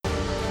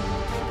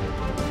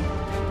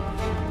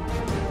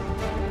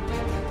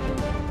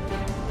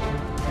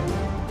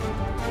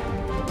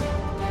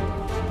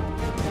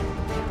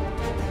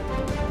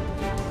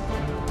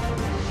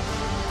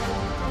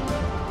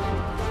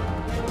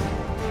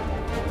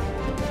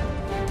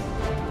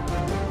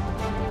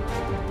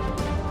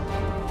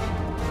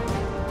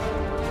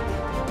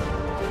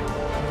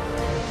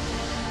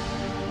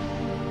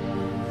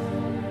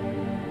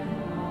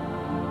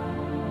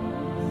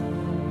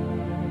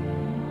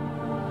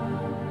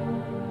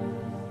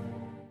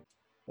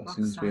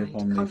Blessings be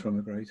upon thee from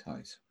a great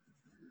height.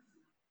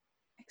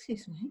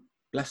 Excuse me?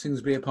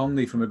 Blessings be upon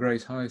thee from a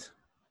great height.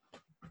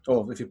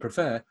 Or, if you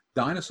prefer,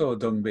 dinosaur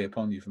dung be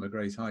upon you from a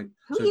great height.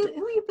 Who are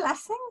you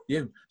blessing?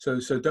 You. So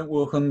don't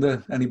walk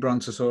under any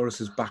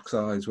Brontosaurus's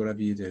backsides,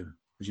 whatever you do,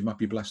 because you might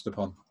be blessed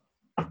upon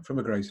from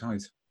a great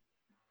height.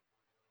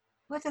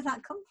 Where did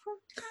that come from?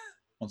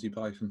 Monty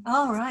Python.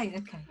 Oh, right,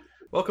 okay.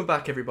 Welcome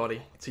back,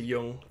 everybody, to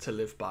Young to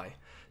Live By.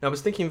 Now, I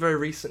was thinking very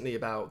recently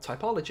about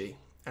typology,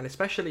 and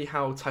especially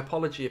how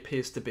typology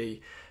appears to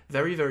be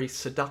very, very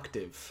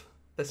seductive.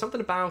 There's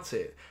something about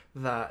it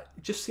that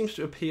just seems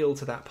to appeal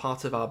to that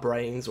part of our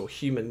brains or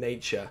human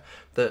nature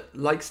that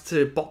likes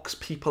to box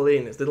people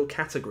in as little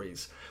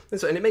categories.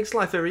 And it makes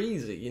life very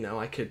easy. You know,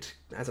 I could,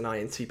 as an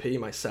INTP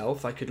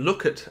myself, I could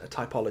look at a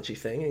typology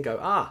thing and go,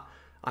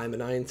 I'm an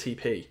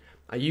INTP.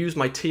 I use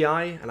my TI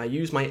and I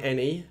use my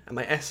NE, and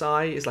my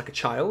SI is like a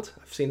child.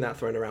 I've seen that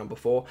thrown around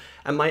before.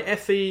 And my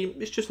FE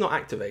is just not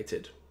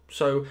activated.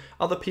 So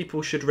other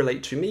people should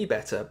relate to me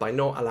better by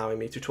not allowing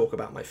me to talk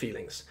about my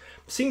feelings.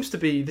 Seems to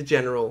be the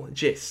general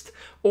gist.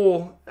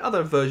 Or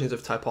other versions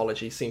of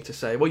typology seem to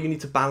say, well, you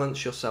need to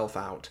balance yourself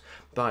out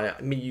by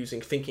me using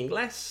thinking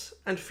less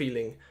and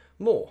feeling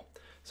more.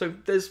 So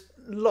there's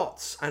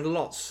lots and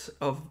lots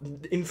of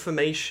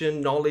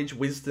information, knowledge,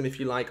 wisdom, if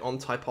you like, on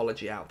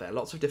typology out there.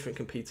 Lots of different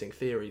competing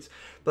theories.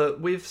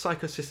 But with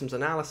psychosystems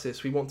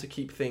analysis, we want to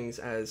keep things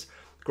as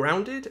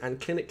grounded and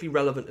clinically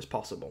relevant as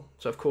possible.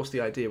 So of course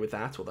the idea with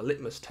that, or the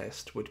litmus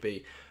test, would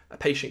be a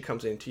patient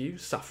comes into you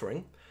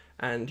suffering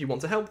and you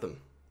want to help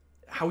them.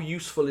 How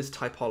useful is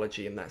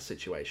typology in that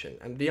situation?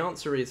 And the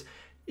answer is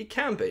it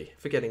can be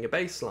for getting a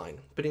baseline,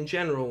 but in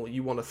general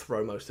you want to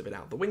throw most of it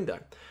out the window.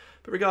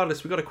 But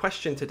regardless, we've got a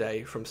question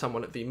today from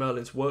someone at the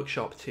Merlin's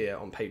Workshop tier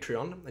on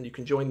Patreon, and you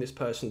can join this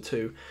person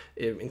too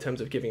in terms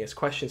of giving us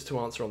questions to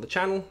answer on the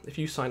channel if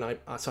you sign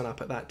up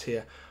at that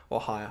tier or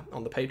higher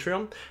on the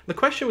Patreon. The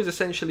question was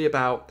essentially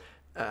about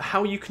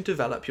how you can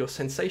develop your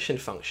sensation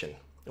function,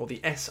 or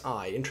the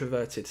SI,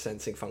 introverted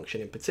sensing function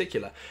in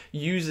particular,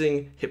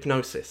 using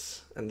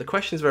hypnosis. And the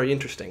question is very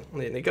interesting,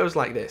 and it goes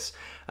like this.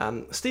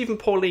 Stephen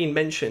Pauline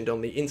mentioned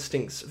on the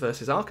Instincts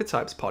versus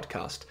Archetypes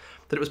podcast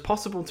that it was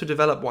possible to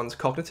develop one's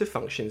cognitive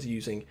functions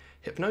using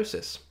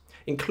hypnosis,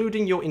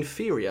 including your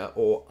inferior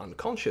or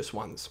unconscious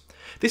ones.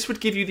 This would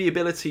give you the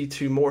ability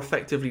to more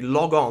effectively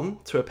log on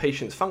to a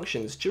patient's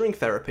functions during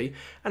therapy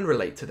and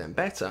relate to them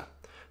better.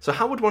 So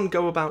how would one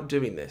go about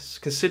doing this,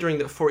 considering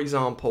that, for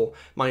example,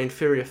 my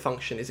inferior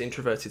function is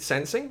introverted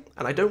sensing,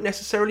 and I don't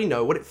necessarily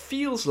know what it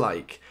feels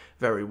like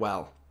very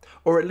well,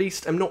 or at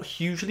least I'm not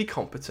hugely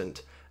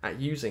competent at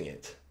using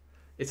it?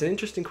 It's an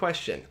interesting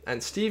question,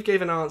 and Steve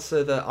gave an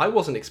answer that I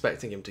wasn't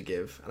expecting him to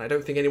give, and I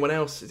don't think anyone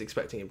else is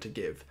expecting him to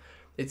give.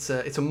 It's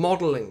a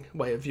modelling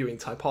way of viewing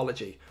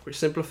typology, which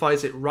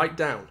simplifies it right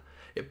down.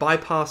 It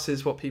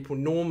bypasses what people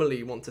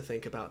normally want to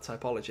think about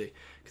typology,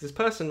 because this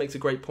person makes a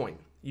great point.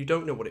 You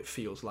don't know what it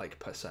feels like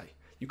per se.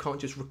 You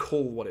can't just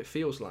recall what it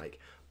feels like,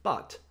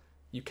 but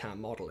you can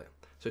model it.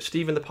 So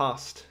Steve, in the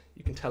past,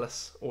 you can tell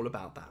us all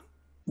about that.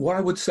 What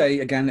I would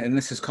say, again, and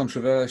this is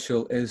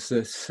controversial, is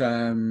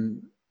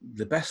that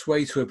the best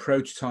way to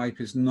approach type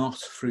is not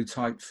through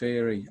type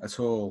theory at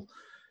all.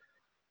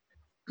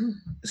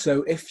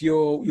 So if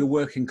you're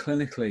working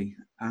clinically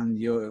and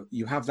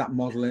you have that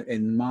model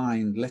in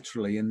mind,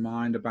 literally in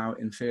mind, about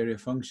inferior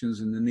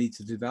functions and the need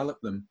to develop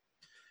them,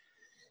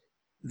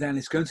 then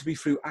it's going to be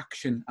through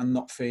action and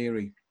not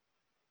theory.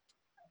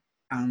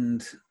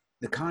 And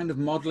the kind of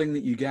modeling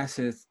that you get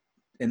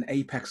in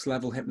apex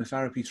level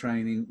hypnotherapy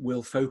training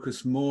will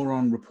focus more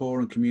on rapport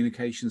and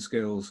communication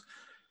skills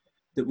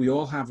that we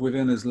all have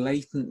within us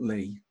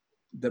latently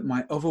that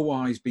might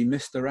otherwise be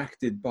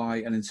misdirected by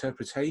an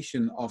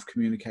interpretation of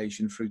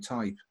communication through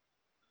type.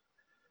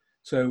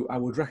 So I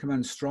would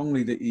recommend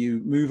strongly that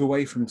you move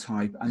away from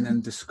type and then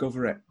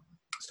discover it.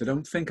 So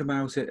don't think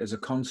about it as a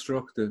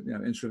construct of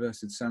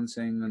introverted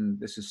sensing, and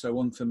this is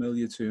so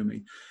unfamiliar to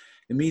me.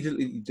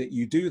 Immediately that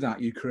you do that,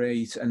 you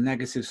create a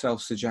negative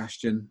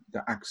self-suggestion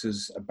that acts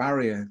as a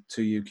barrier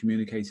to you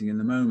communicating in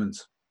the moment.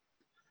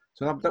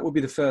 So that would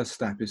be the first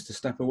step, is to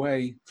step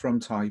away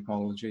from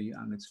typology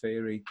and its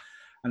theory,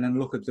 and then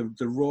look at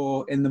the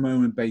raw,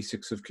 in-the-moment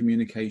basics of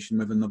communication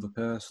with another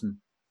person.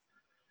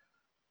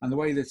 And the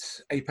way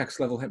that apex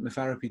level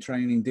hypnotherapy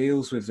training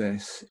deals with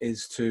this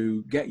is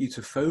to get you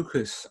to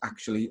focus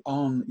actually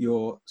on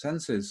your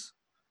senses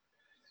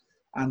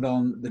and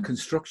on the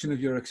construction of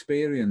your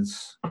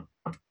experience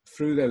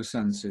through those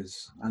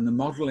senses and the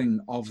modeling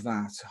of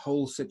that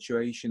whole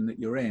situation that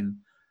you're in.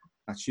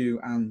 That's you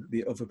and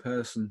the other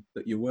person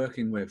that you're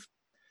working with,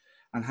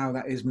 and how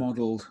that is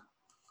modeled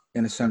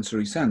in a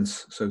sensory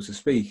sense, so to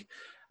speak,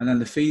 and then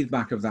the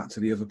feedback of that to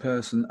the other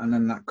person, and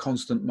then that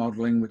constant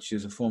modeling, which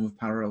is a form of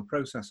parallel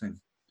processing.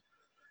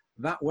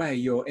 That way,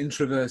 your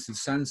introverted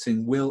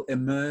sensing will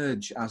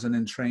emerge as an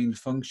entrained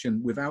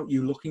function without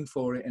you looking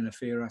for it in a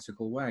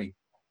theoretical way.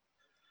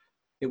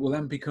 It will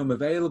then become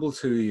available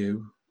to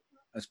you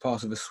as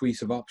part of a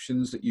suite of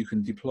options that you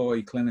can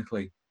deploy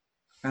clinically,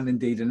 and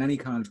indeed in any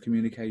kind of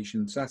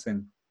communication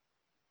setting.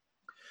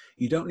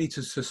 You don't need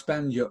to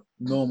suspend your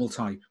normal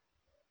type,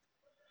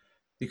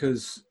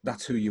 because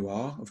that's who you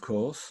are, of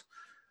course.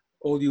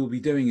 All you'll be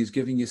doing is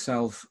giving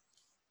yourself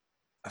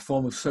a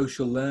form of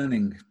social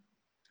learning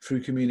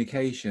through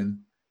communication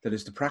that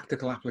is the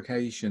practical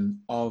application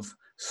of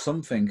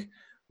something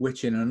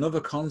which in another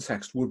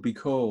context would be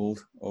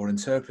called or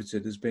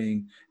interpreted as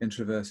being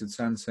introverted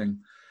sensing.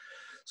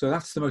 So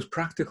that's the most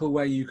practical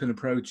way you can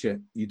approach it.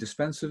 You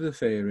dispense with the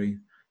theory,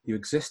 you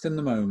exist in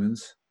the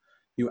moment,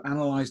 you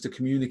analyze the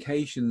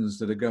communications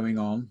that are going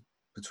on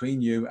between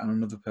you and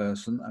another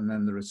person, and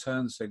then the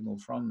return signal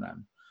from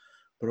them.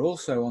 But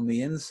also on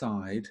the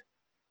inside,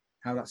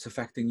 how that's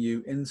affecting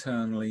you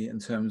internally in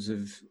terms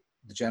of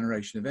the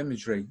generation of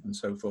imagery and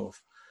so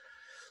forth.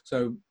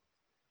 So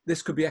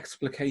this could be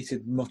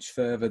explicated much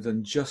further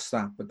than just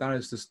that, but that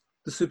is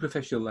the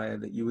superficial layer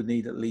that you would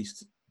need at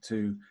least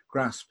to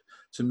grasp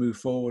to move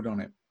forward on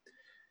it.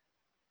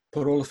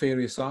 Put all the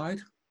theory aside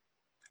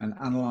and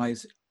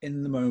analyze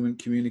in the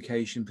moment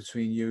communication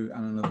between you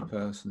and another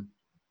person.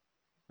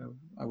 So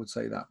I would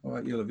say that. All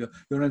right, you're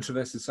an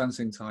introverted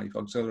sensing type,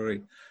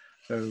 auxiliary.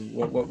 So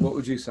what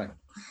would you say?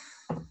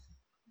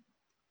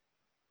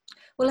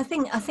 Well, I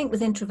think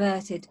with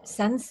introverted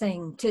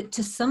sensing,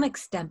 to some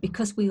extent,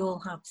 because we all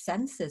have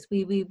senses,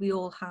 we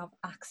all have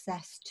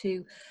access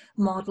to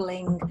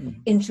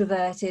modelling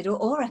introverted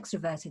or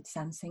extroverted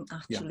sensing,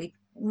 actually,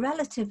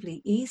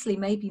 relatively easily,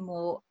 maybe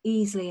more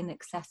easily and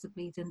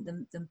accessibly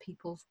than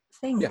people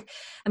think. Yeah.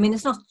 I mean,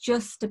 it's not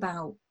just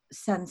about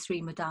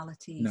sensory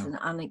modalities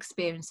and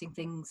experiencing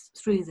things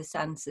through the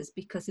senses,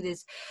 because it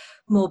is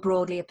more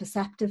broadly a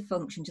perceptive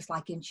function, just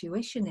like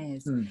intuition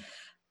is.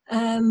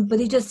 But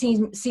it does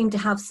seem to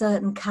have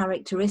certain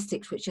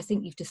characteristics, which I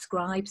think you've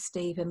described,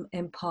 Steve,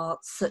 in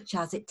parts, such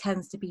as it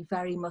tends to be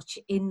very much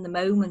in the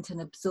moment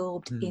and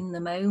absorbed in the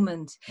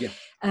moment.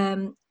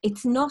 Yeah.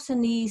 It's not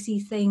an easy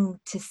thing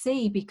to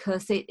see,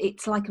 because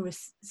it's like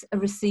a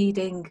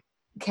receding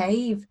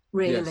cave,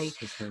 really.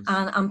 Yes,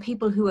 and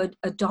people who are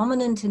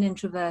dominant in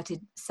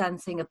introverted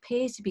sensing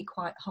appear to be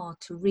quite hard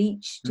to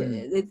reach.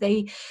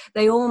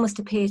 They almost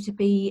appear to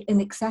be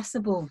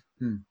inaccessible.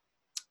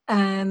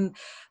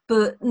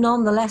 But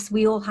nonetheless,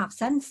 we all have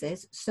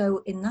senses.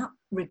 So in that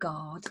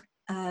regard,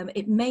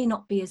 it may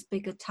not be as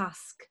big a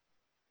task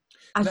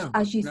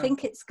as you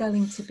think it's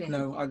going to be.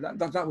 No,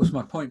 that was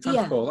my point.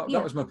 Thanks, Paul.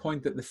 That was my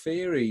point, that the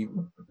theory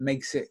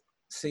makes it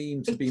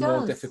seem to be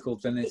more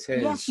difficult than it is.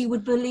 Yes, you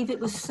would believe it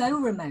was so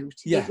remote.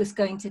 It was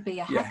going to be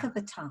a heck of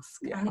a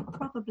task, and it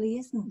probably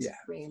isn't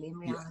really in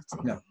reality.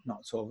 No, not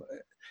at all.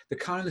 The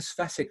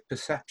kinesthetic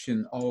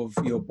perception of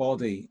your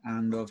body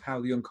and of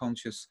how the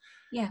unconscious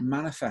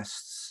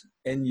manifests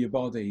in your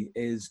body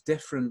is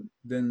different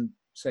than,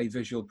 say,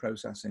 visual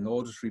processing,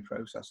 auditory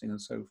processing,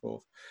 and so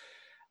forth.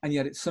 And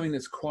yet it's something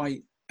that's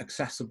quite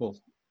accessible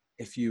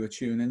if you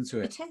attune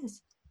into it. It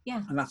is.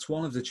 Yeah. And that's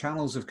one of the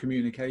channels of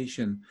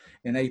communication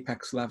in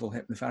apex level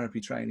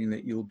hypnotherapy training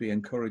that you'll be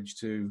encouraged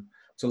to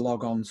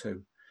log on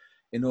to,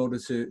 in order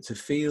to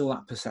feel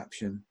that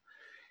perception,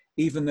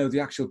 even though the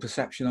actual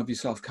perception of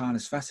yourself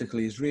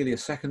kinesthetically is really a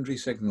secondary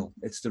signal.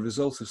 It's the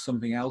result of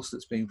something else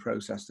that's being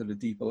processed at a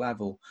deeper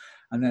level.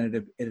 And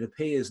then it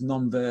appears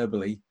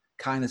non-verbally,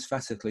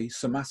 kinesthetically,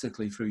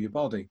 somatically through your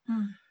body.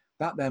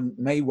 That then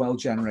may well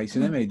generate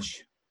an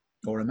image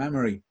or a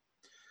memory.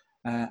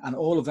 And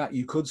all of that,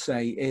 you could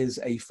say, is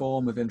a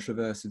form of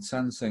introverted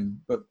sensing.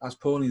 But as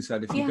Pauline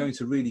said, if you're going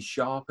to really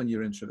sharpen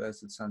your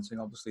introverted sensing,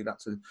 obviously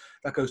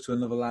that goes to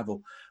another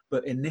level.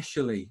 But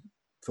initially,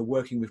 for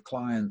working with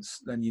clients,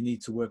 then you need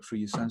to work through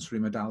your sensory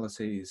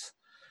modalities.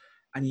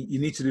 And you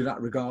need to do that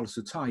regardless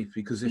of type,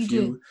 because if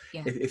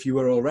you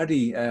were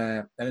already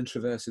an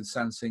introverted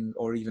sensing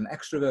or even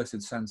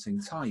extroverted sensing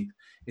type,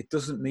 it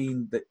doesn't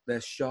mean that they're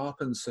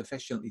sharpened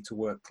sufficiently to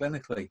work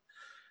clinically.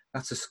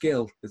 That's a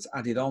skill that's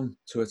added on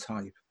to a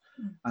type.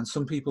 And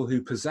some people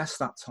who possess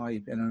that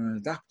type in an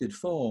adapted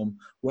form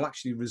will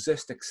actually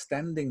resist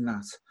extending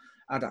that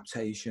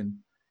adaptation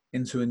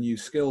into a new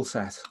skill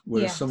set,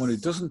 whereas someone who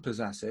doesn't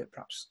possess it,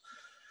 perhaps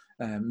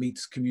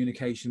meets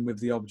communication with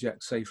the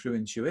object, say through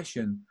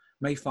intuition,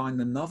 may find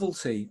the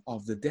novelty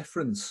of the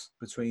difference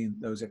between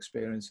those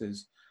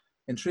experiences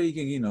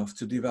intriguing enough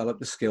to develop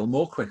the skill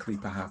more quickly,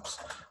 perhaps,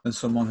 than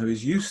someone who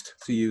is used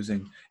to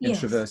using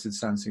introverted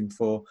sensing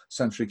for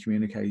sensory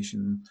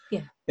communication,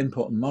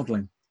 input and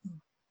modelling.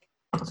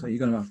 So you're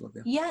going to have to look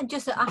there. Yeah,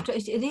 just after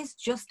it is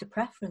just a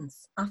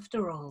preference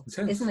after all,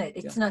 isn't it?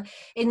 It's not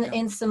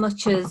in so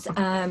much as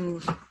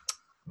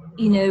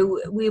you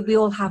know, we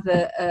all have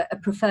a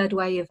preferred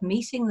way of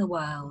meeting the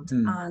world,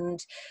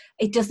 and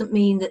it doesn't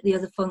mean that the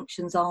other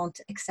functions aren't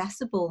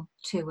accessible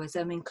to us.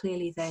 I mean,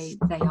 clearly they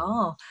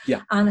are.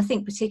 Yeah. And I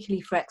think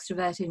particularly for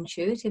extroverted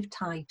intuitive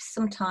types,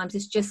 sometimes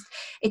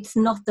it's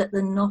not that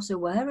they're not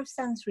aware of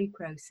sensory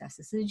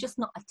processes, they're just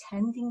not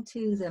attending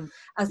to them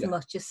as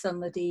much as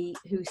somebody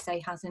who,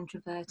 say, has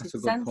introverted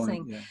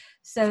sensing. Point,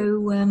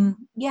 so and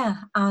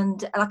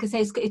like I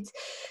say, it's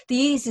the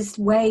easiest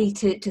way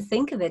to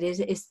think of it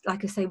is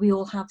like I say, we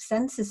all have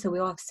senses, so we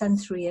all have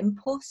sensory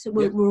input. So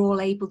we're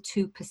all able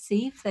to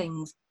perceive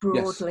things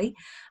broadly,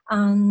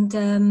 and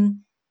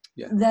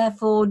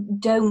therefore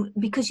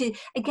because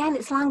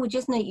it's language,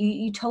 isn't it?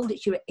 You told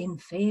it's your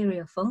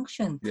inferior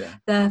function.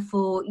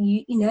 Therefore,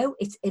 you know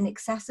it's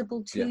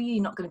inaccessible to you.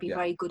 You're not going to be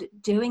very good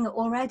at doing it.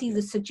 Already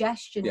the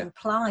suggestion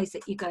implies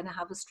that you're going to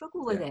have a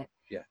struggle with it.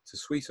 It's a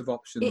suite of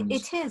options.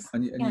 It is,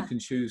 and you can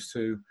choose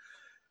to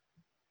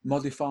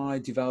modify,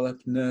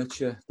 develop,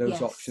 nurture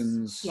those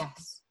options,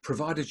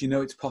 provided you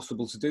know it's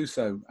possible to do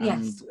so.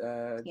 And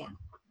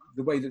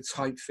the way that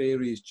type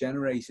theory is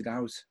generated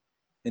out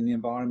in the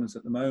environment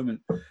at the moment,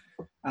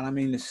 and I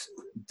mean this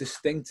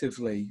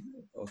distinctly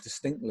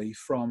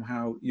from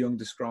how Jung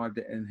described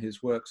it in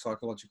his work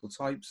Psychological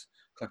Types,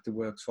 Collected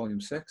Works, Volume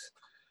 6,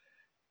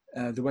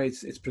 the way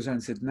it's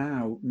presented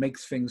now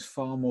makes things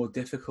far more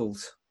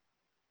difficult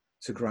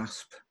to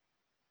grasp,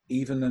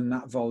 even in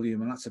that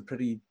volume, and that's a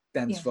pretty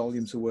dense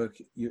volume to work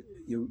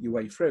your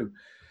way through.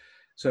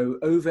 So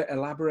over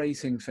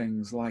elaborating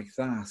things like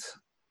that,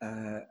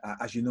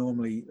 as you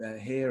normally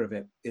hear of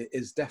it,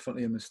 is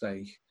definitely a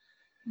mistake.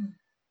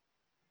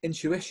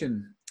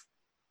 Intuition,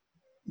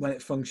 when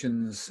it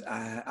functions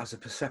as a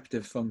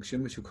perceptive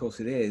function, which of course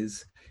it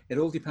is, it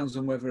all depends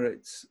on whether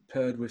it's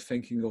paired with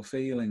thinking or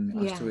feeling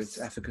as to its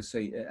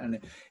efficacy, and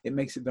it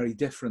makes it very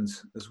different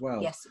as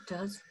well. Yes, it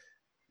does.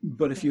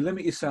 But if you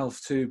limit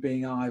yourself to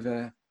being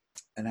either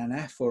an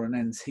NF or an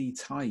NT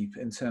type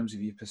in terms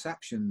of your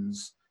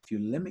perceptions, if you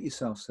limit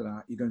yourself to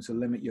that, you're going to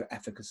limit your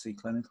efficacy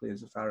clinically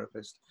as a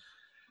therapist.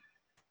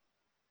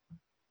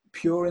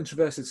 Pure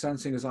introverted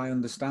sensing, as I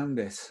understand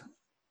it,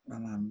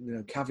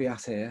 and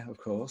caveat here, of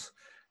course,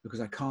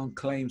 because I can't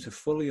claim to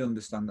fully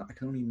understand it, I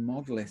can only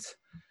model it.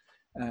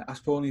 As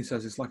Pauline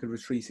says, it's like a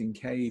retreating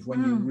cave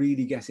when you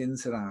really get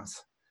into that.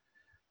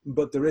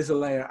 But there is a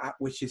layer at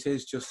which it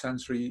is just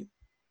sensory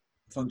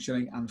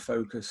functioning and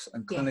focus,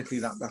 and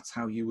clinically that's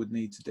how you would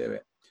need to do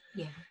it.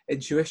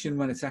 Intuition,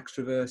 when it's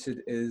extroverted,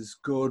 is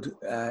good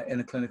in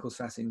a clinical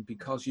setting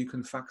because you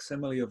can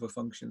facsimile other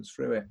functions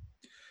through it.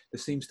 There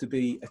seems to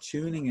be a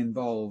tuning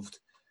involved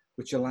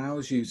which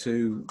allows you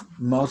to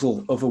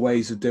model other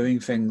ways of doing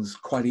things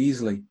quite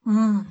easily.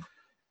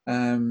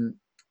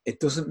 It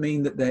doesn't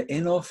mean that they're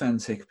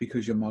inauthentic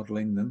because you're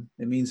modeling them.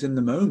 It means in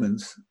the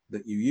moment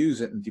that you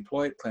use it and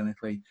deploy it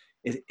clinically,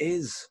 it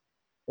is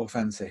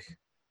authentic,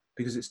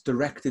 because it's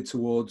directed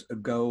towards a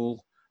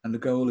goal, and the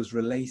goal is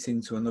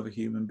relating to another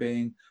human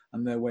being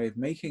and their way of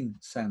making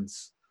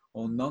sense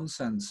or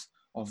nonsense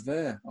of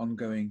their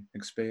ongoing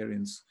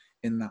experience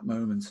in that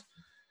moment.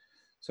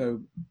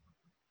 So,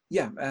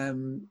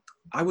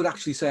 I would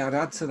actually say I'd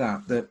add to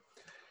that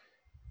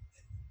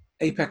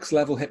apex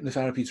level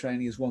hypnotherapy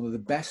training is one of the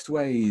best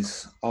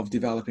ways of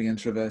developing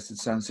introverted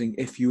sensing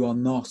if you are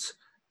not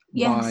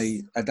by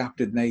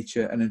adapted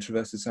nature an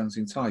introverted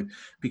sensing type,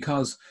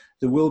 because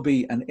there will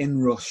be an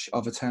inrush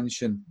of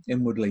attention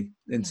inwardly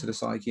into the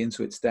psyche,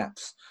 into its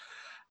depths,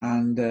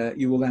 and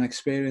you will then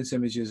experience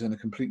images in a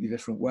completely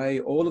different way.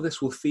 All of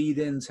this will feed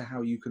into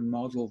how you can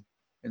model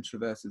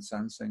introverted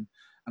sensing,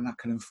 and that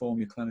can inform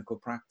your clinical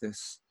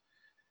practice.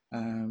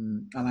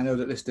 And I know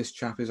that this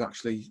chap is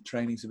actually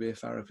training to be a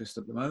therapist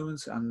at the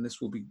moment, and this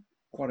will be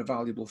quite a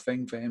valuable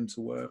thing for him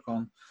to work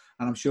on,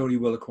 and I'm sure he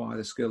will acquire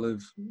the skill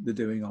of the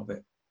doing of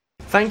it.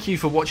 Thank you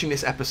for watching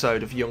this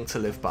episode of Jung to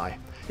Live By.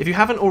 If you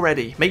haven't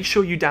already, make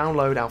sure you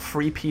download our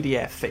free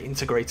PDF for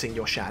integrating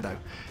your shadow.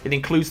 It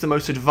includes the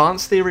most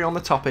advanced theory on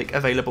the topic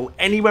available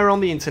anywhere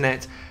on the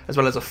internet, as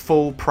well as a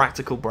full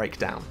practical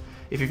breakdown.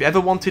 If you've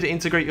ever wanted to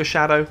integrate your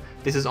shadow,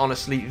 this is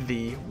honestly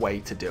the way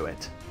to do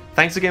it.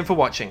 Thanks again for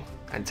watching,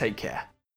 and take care.